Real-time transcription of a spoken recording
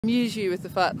Amuse you with the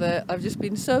fact that I've just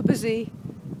been so busy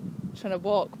trying to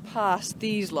walk past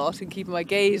these lot and keeping my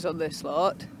gaze on this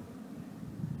lot.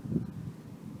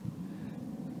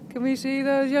 Can we see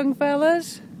those young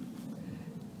fellas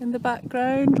in the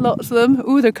background? Lots of them.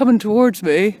 Ooh, they're coming towards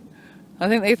me. I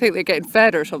think they're getting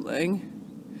fed or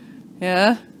something.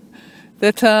 Yeah.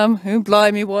 That ooh,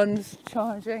 blimey, one's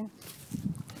charging.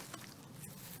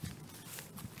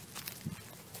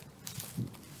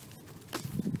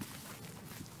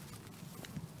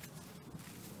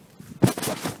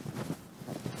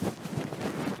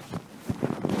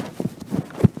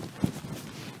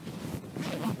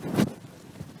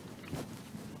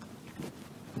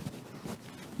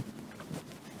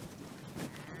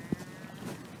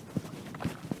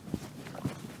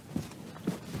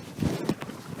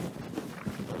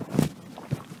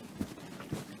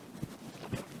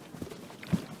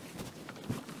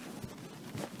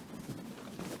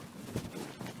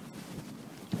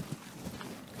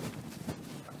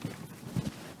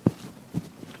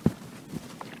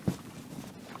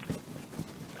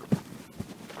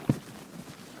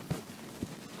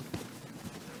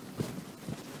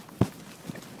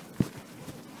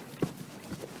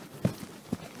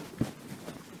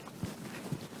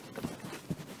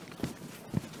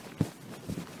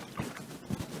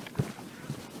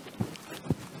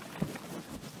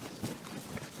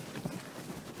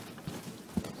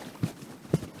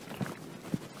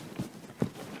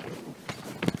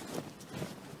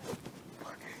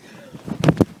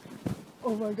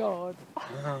 Oh my god.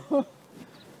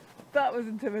 That was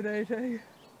intimidating.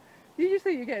 You just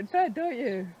think you're getting fed, don't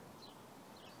you?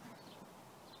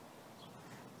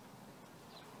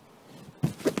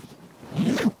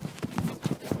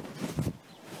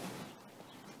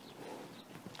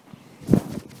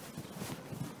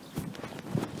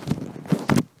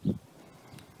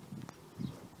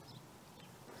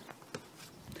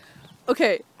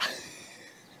 Okay.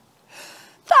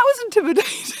 That was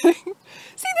intimidating.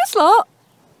 See this lot?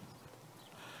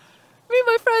 Me and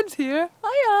my friends here.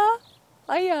 Hiya.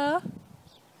 Hiya.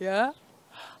 Yeah.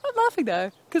 I'm laughing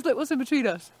now because look what's in between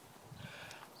us.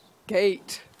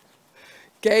 Gate.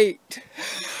 Gate.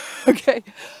 Okay.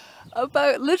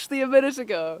 About literally a minute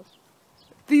ago,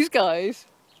 these guys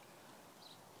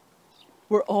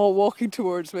were all walking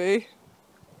towards me.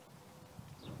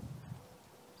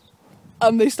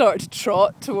 And they started to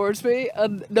trot towards me,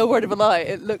 and no word of a lie,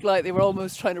 it looked like they were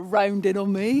almost trying to round in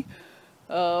on me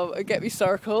and get me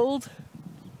circled.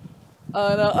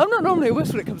 And I'm not normally a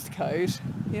wuss when it comes to cows,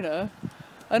 you know.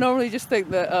 I normally just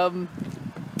think that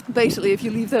basically if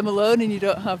you leave them alone and you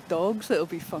don't have dogs, it'll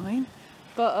be fine.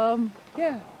 But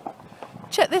yeah,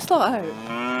 check this lot out.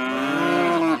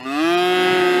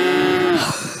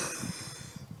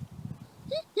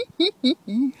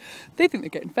 They think they're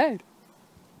getting fed.